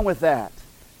 What's wrong with that?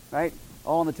 Right?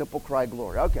 All in the temple cry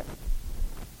glory. Okay.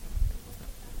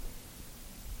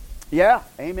 Yeah,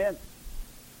 amen.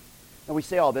 And we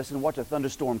say all this and watch a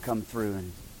thunderstorm come through.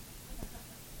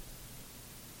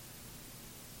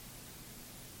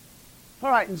 All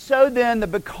right, and so then the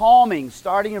becalming,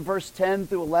 starting in verse 10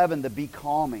 through 11, the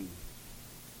becalming.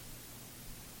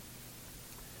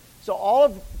 So all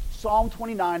of Psalm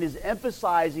 29 is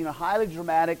emphasizing a highly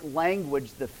dramatic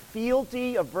language, the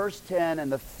fealty of verse 10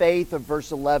 and the faith of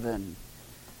verse 11.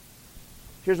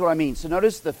 Here's what I mean. So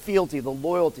notice the fealty, the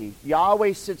loyalty.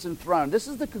 Yahweh sits enthroned. This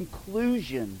is the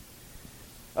conclusion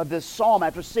of this psalm.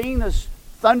 After seeing this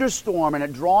thunderstorm and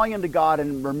it drawing him to God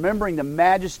and remembering the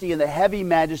majesty and the heavy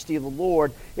majesty of the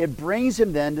Lord, it brings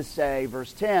him then to say,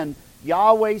 verse 10,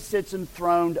 Yahweh sits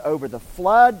enthroned over the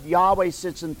flood. Yahweh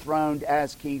sits enthroned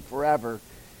as king forever.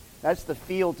 That's the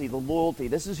fealty, the loyalty.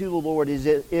 This is who the Lord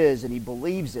is, and he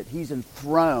believes it. He's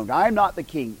enthroned. I'm not the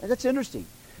king. And that's interesting.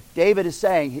 David is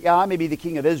saying, yeah, I may be the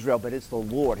king of Israel, but it's the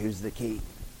Lord who's the king.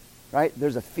 Right?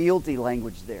 There's a fealty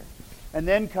language there. And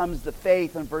then comes the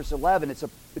faith in verse 11.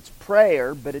 It's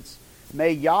prayer, but it's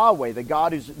may Yahweh,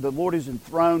 the Lord who's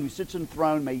enthroned, who sits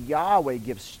enthroned, may Yahweh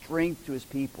give strength to his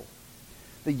people.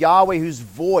 The Yahweh whose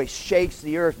voice shakes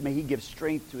the earth, may he give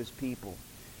strength to his people.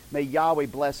 May Yahweh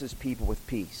bless his people with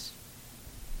peace.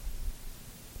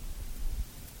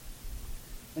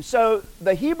 And so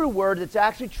the Hebrew word that's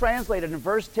actually translated in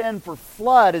verse 10 for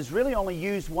flood is really only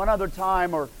used one other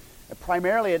time, or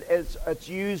primarily it's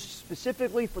used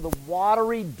specifically for the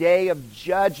watery day of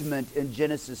judgment in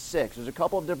Genesis 6. There's a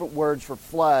couple of different words for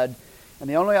flood, and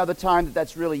the only other time that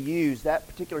that's really used, that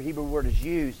particular Hebrew word is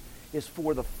used, is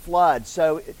for the flood.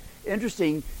 So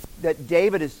interesting that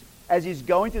David is, as he's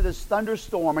going through this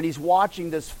thunderstorm and he's watching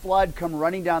this flood come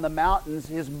running down the mountains,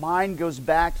 his mind goes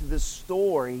back to this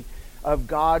story of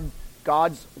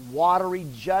God's watery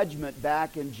judgment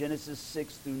back in Genesis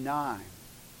 6 through 9.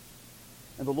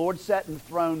 And the Lord sat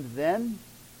enthroned then,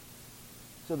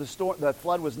 so the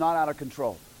flood was not out of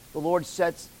control. The Lord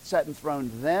sat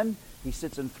enthroned then, he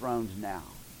sits enthroned now.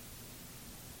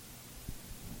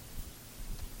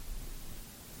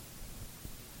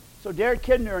 So Derek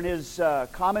Kidner in his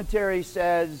commentary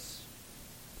says,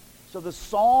 so the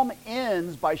psalm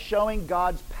ends by showing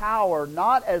God's power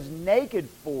not as naked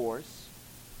force,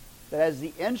 but as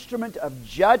the instrument of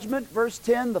judgment, verse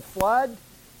 10, the flood,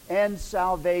 and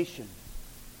salvation.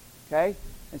 Okay?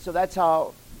 And so that's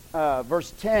how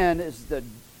verse 10 is the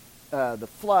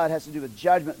flood has to do with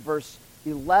judgment. Verse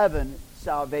 11,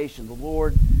 salvation. The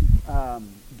Lord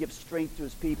gives strength to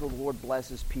his people. The Lord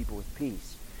blesses people with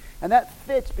peace. And that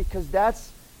fits because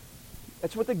that's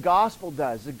what the gospel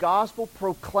does. The gospel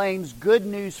proclaims good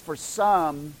news for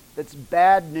some that's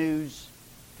bad news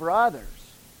for others.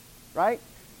 Right?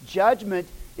 Judgment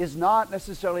is not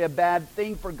necessarily a bad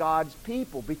thing for God's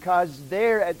people, because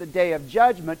there at the day of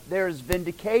judgment there is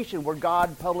vindication where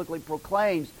God publicly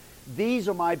proclaims, these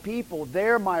are my people,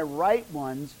 they're my right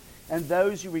ones, and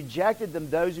those who rejected them,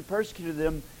 those who persecuted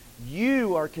them,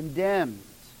 you are condemned.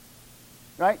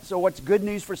 Right? So what's good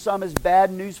news for some is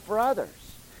bad news for others.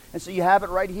 And so you have it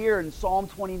right here in Psalm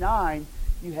 29.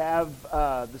 You have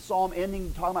the psalm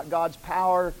ending talking about God's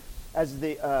power as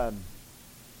the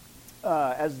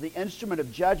instrument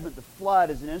of judgment. The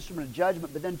flood is an instrument of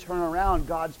judgment, but then turn around,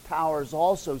 God's power is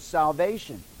also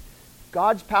salvation.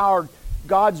 God's power,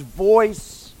 God's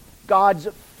voice, God's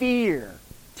fear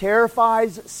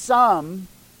terrifies some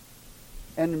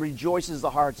and rejoices the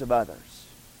hearts of others.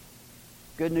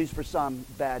 Good news for some,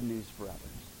 bad news for others.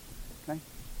 Okay?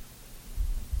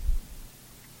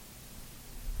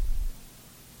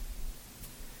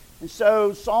 And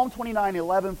so Psalm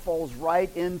 29:11 falls right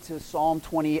into Psalm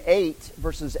 28,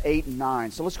 verses 8 and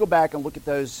 9. So let's go back and look at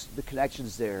the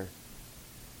connections there.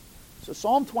 So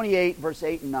Psalm 28, verse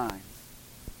 8 and 9.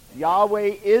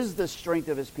 Yahweh is the strength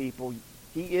of his people.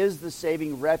 He is the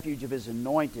saving refuge of his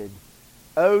anointed.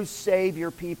 O save your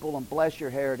people and bless your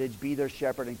heritage. Be their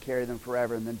shepherd and carry them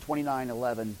forever. And then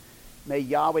 29:11. May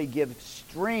Yahweh give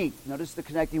strength. Notice the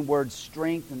connecting word,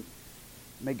 strength. And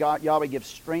may Yahweh give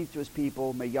strength to his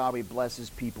people. May Yahweh bless his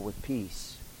people with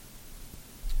peace.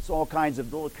 So all kinds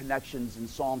of little connections in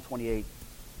Psalm 28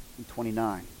 and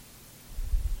 29.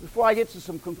 Before I get to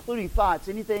some concluding thoughts,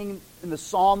 anything in the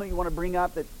psalm that you want to bring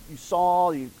up that you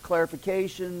saw,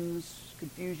 clarifications,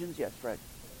 confusions? Yes, Fred.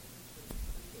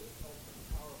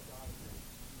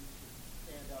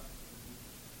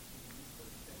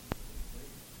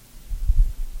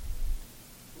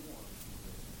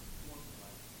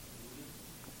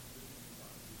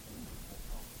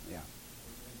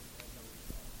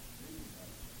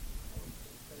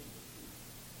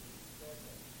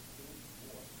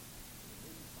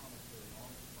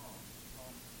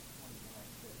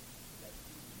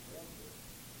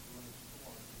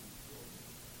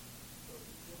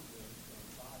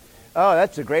 Oh,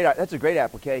 that's a great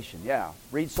application. Yeah,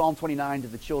 read Psalm 29 to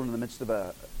the children in the midst of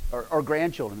or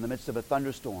grandchildren in the midst of a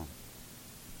thunderstorm.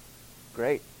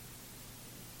 Great.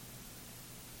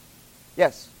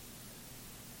 Yes.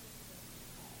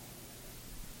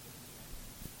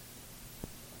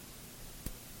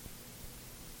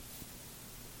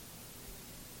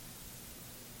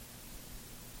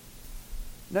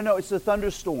 No, it's the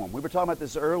thunderstorm. We were talking about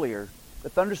this earlier. The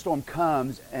thunderstorm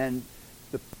comes, and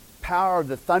the power of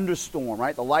the thunderstorm,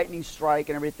 right? The lightning strike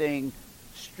and everything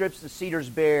strips the cedars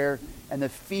bare, and the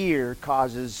fear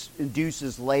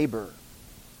induces labor.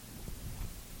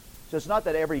 So it's not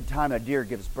that every time a deer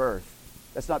gives birth.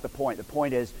 That's not the point. The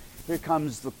point is, here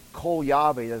comes the Kol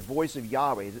Yahweh, the voice of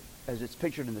Yahweh, as it's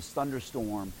pictured in this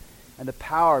thunderstorm, and the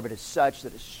power of it is such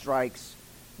that it strikes,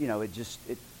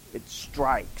 it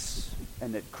strikes,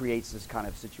 and it creates this kind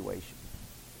of situation.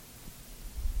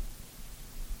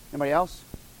 Anybody else?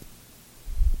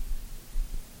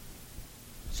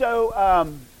 So,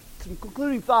 some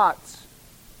concluding thoughts.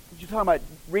 You're talking about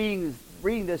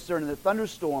reading this during the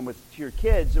thunderstorm to your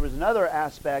kids. There was another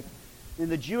aspect in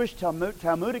the Jewish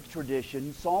Talmudic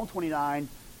tradition. Psalm 29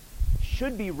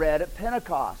 should be read at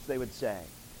Pentecost, they would say.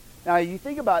 Now, you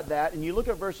think about that, and you look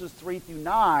at verses 3 through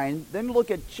 9, then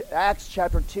look at Acts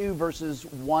chapter 2, verses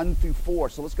 1 through 4.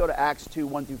 So let's go to Acts 2,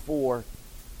 1 through 4.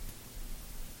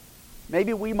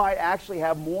 Maybe we might actually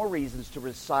have more reasons to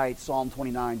recite Psalm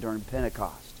 29 during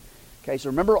Pentecost. Okay, so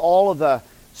remember all of the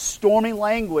stormy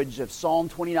language of Psalm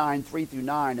 29, 3 through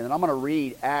 9, and then I'm going to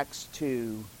read Acts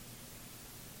 2.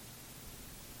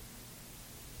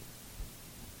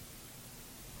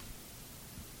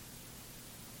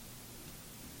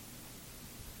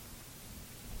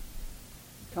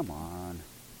 Come on.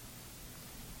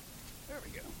 There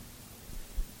we go.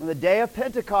 When the day of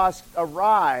Pentecost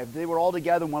arrived, they were all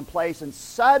together in one place, and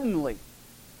suddenly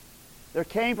there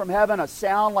came from heaven a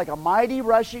sound like a mighty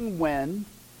rushing wind,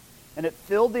 and it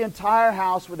filled the entire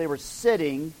house where they were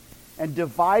sitting, and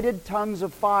divided tongues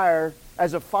of fire,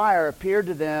 as of fire, appeared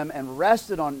to them and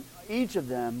rested on each of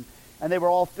them. And they were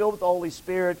all filled with the Holy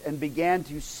Spirit and began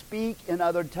to speak in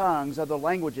other tongues, other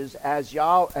languages, as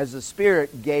the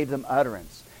Spirit gave them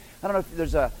utterance. I don't know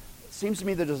if seems to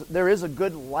me that there is a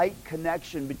good light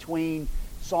connection between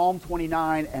Psalm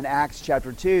 29 and Acts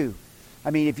chapter 2.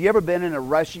 I mean, if you ever been in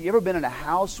a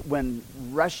house when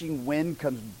rushing wind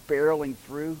comes barreling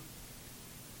through?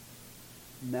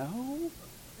 No?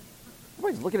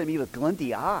 Everybody's looking at me with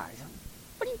glinty eyes.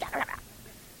 What are you talking about?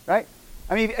 Right?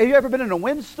 I mean, have you ever been in a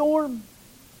windstorm?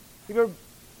 Have you ever?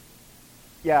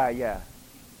 Yeah.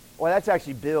 Well, that's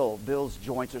actually Bill. Bill's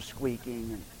joints are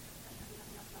squeaking.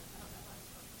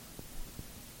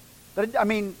 But, I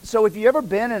mean, so if you've ever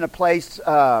been in a place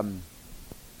when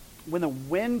the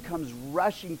wind comes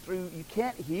rushing through, you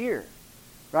can't hear,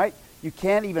 right? You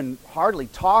can't even hardly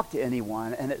talk to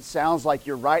anyone, and it sounds like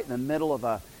you're right in the middle of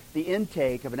the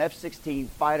intake of an F-16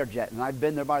 fighter jet. And I've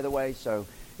been there, by the way, so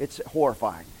it's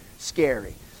horrifying,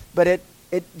 scary. But it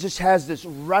just has this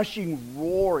rushing,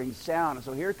 roaring sound. And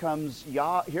so here comes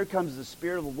the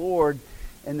Spirit of the Lord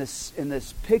in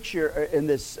this picture, in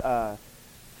this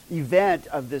event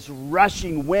of this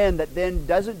rushing wind that then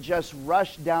doesn't just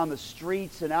rush down the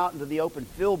streets and out into the open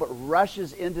field, but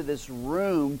rushes into this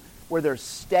room where they're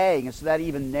staying. And so that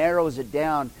even narrows it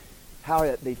down,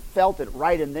 how they felt it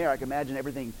right in there. I can imagine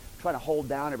everything, trying to hold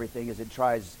down everything as it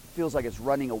feels like it's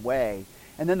running away.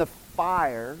 And then the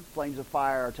fire, flames of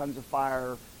fire, or tongues of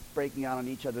fire breaking out on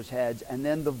each other's heads. And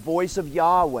then the voice of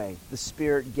Yahweh, the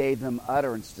Spirit gave them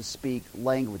utterance to speak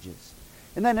languages.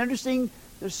 Isn't that interesting?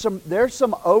 There's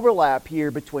some overlap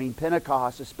here between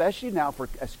Pentecost, especially now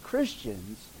as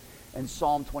Christians, and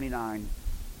Psalm 29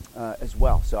 as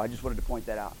well. So I just wanted to point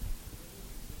that out.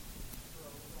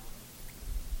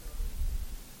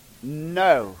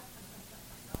 No.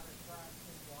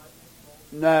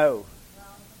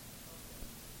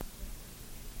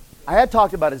 I had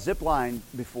talked about a zip line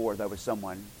before, though, with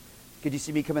someone. Could you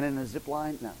see me coming in a zip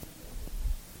line? No.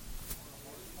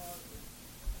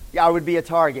 Yeah, I would be a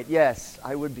target. Yes,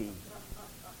 I would be.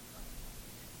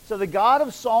 So the God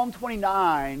of Psalm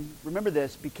 29, remember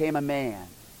this, became a man.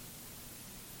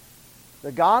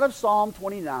 The God of Psalm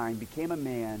 29 became a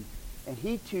man, and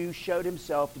he too showed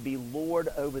himself to be Lord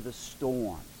over the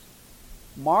storms.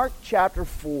 Mark chapter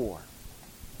 4,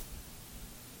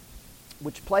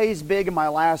 which plays big in my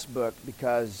last book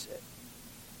because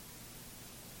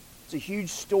it's a huge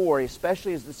story,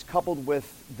 especially as it's coupled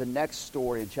with the next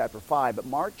story in chapter 5. But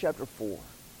Mark chapter 4.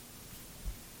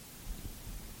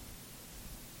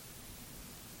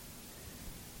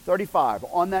 "35.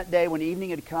 On that day when evening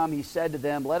had come, he said to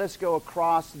them, 'Let us go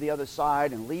across to the other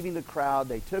side.' And leaving the crowd,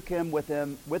 they took him with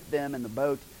them in the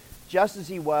boat, just as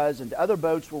he was, and other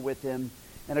boats were with him.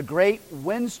 And a great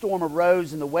windstorm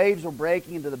arose, and the waves were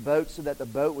breaking into the boat, so that the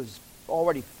boat was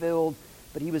already filled.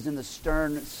 But he was in the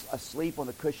stern, asleep on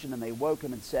the cushion, and they woke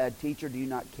him and said, 'Teacher, do you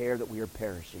not care that we are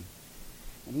perishing?'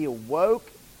 And he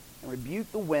awoke and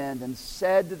rebuked the wind and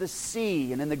said to the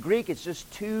sea," and in the Greek it's just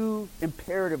two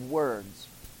imperative words,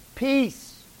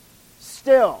 "Peace,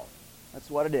 still." That's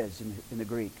what it is in the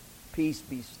Greek. Peace,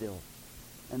 be still.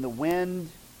 And the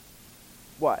wind,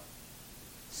 what?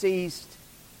 Ceased,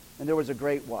 and there was a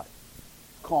great what?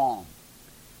 Calm.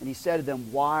 And he said to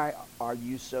them, "Why are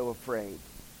you so afraid?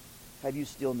 Have you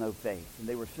still no faith?" And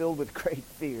they were filled with great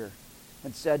fear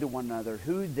and said to one another,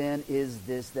 "Who then is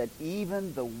this that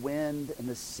even the wind and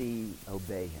the sea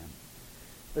obey him?"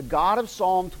 The God of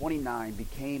Psalm 29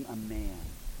 became a man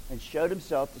and showed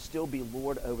himself to still be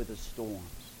Lord over the storms.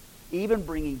 even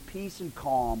bringing peace and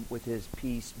calm with his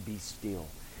peace be still.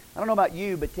 I don't know about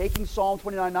you, but taking Psalm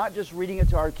 29, not just reading it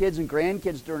to our kids and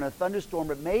grandkids during a thunderstorm,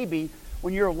 but maybe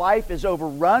when your life is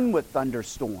overrun with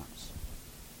thunderstorms.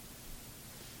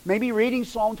 Maybe reading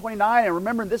Psalm 29 and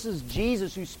remembering this is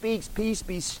Jesus who speaks, peace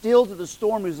be still to the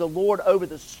storm, who's the Lord over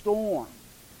the storm.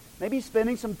 Maybe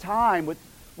spending some time with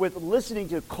listening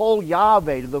to Kol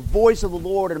Yahweh, to the voice of the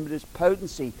Lord and his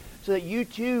potency, so that you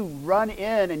too run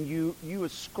in and you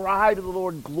ascribe to the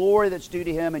Lord glory that's due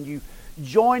to him, and you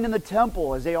join in the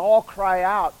temple as they all cry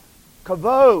out,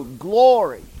 Kavod,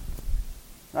 glory.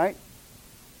 Right?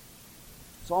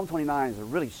 Psalm 29 is a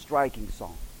really striking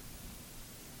psalm.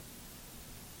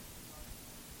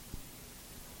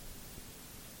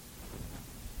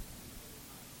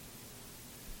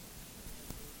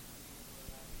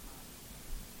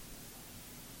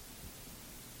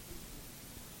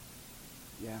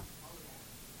 Yeah.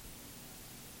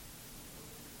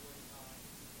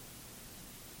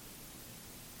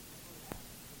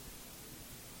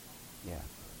 Yeah.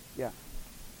 Yeah.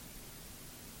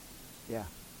 Yeah.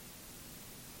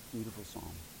 Beautiful psalm.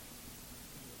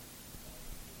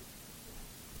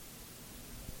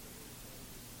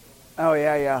 Oh,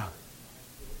 yeah, yeah.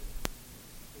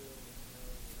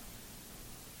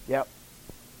 Yep.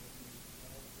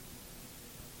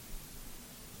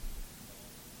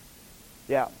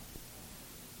 Yeah.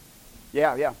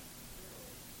 Yeah, yeah.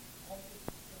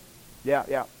 Yeah,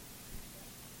 yeah.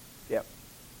 Yep.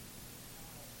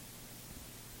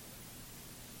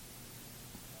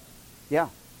 Yeah.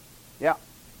 Yeah.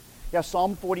 Yeah,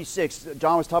 Psalm 46.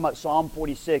 John was talking about Psalm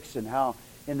 46 and how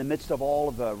in the midst of all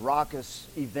of the raucous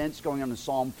events going on in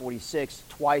Psalm 46,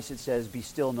 twice it says, be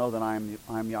still, know that I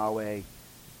am Yahweh,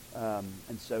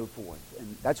 and so forth.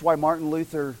 And that's why Martin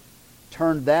Luther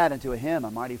turned that into a hymn,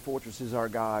 A Mighty Fortress is Our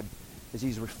God, as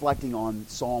he's reflecting on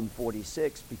Psalm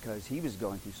 46, because he was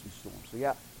going through some storms. So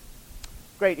yeah.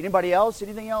 Great. Anybody else?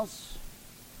 Anything else?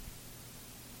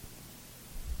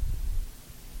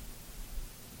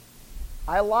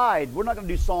 I lied. We're not going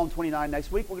to do Psalm 29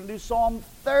 next week. We're going to do Psalm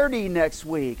 30 next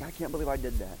week. I can't believe I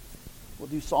did that. We'll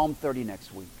do Psalm 30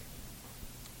 next week.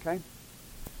 Okay?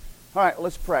 All right,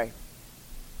 let's pray.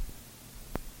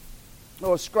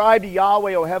 Oh, ascribe to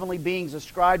Yahweh, O heavenly beings,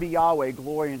 ascribe to Yahweh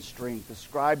glory and strength.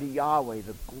 Ascribe to Yahweh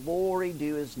the glory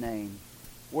due his name.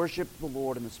 Worship the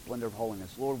Lord in the splendor of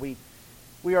holiness. Lord, we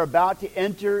are about to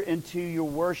enter into your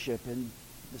worship in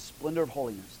the splendor of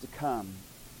holiness, to come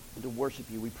and to worship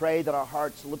you. We pray that our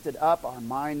hearts lifted up, our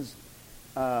minds,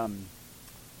 the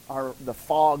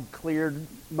fog cleared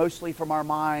mostly from our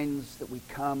minds, that we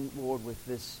come, Lord, with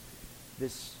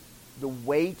the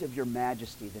weight of your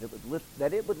majesty, that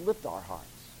it would lift our hearts.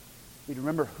 We'd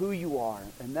remember who you are,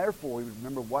 and therefore we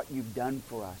remember what you've done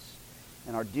for us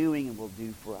and are doing and will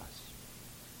do for us.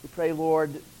 We pray,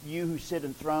 Lord, you who sit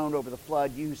enthroned over the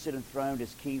flood, you who sit enthroned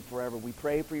as king forever. We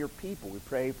pray for your people. We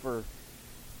pray for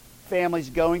families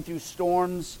going through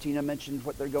storms. Tina mentioned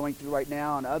what they're going through right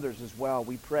now, and others as well.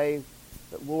 We pray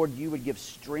that, Lord, you would give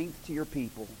strength to your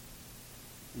people,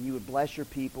 and you would bless your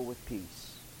people with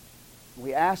peace.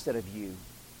 We ask that of you,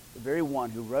 the very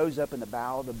one who rose up in the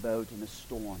bow of the boat in the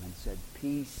storm and said,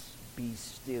 peace be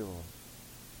still,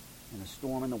 and the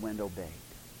storm and the wind obeyed.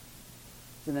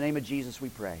 It's in the name of Jesus we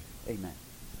pray. Amen.